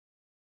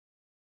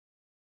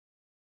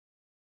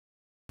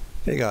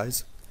Hey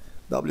guys,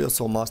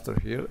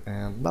 wsomaster here,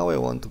 and now I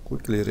want to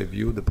quickly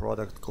review the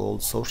product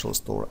called Social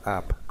Store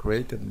app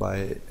created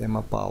by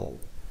Emma Powell.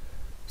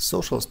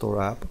 Social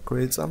Store app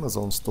creates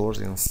Amazon stores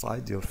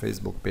inside your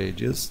Facebook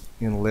pages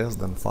in less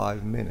than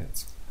 5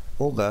 minutes.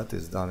 All that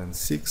is done in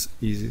 6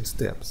 easy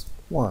steps.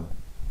 1.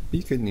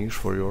 Pick a niche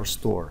for your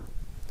store.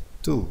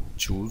 2.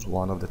 Choose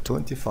one of the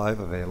 25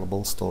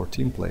 available store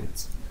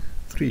templates.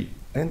 3.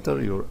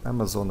 Enter your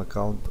Amazon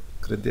account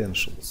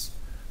credentials.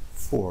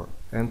 4.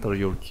 Enter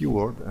your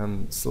keyword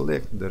and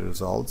select the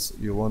results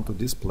you want to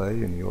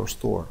display in your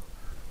store.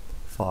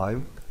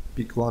 5.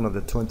 Pick one of the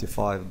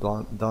 25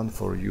 done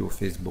for you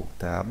Facebook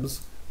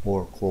tabs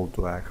or call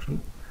to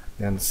action.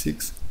 And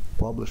 6.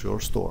 Publish your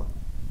store.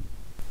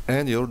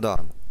 And you're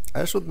done.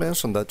 I should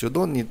mention that you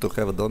don't need to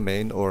have a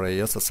domain or a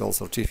SSL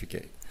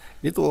certificate.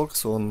 It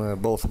works on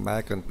both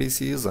Mac and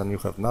PCs and you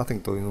have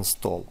nothing to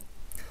install.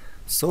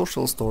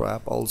 Social Store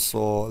app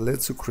also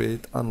lets you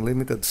create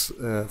unlimited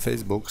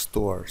Facebook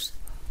stores.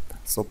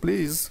 So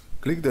please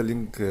click the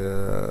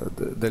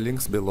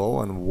links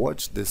below and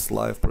watch this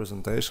live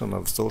presentation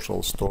of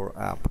Social Store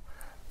app.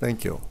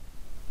 Thank you.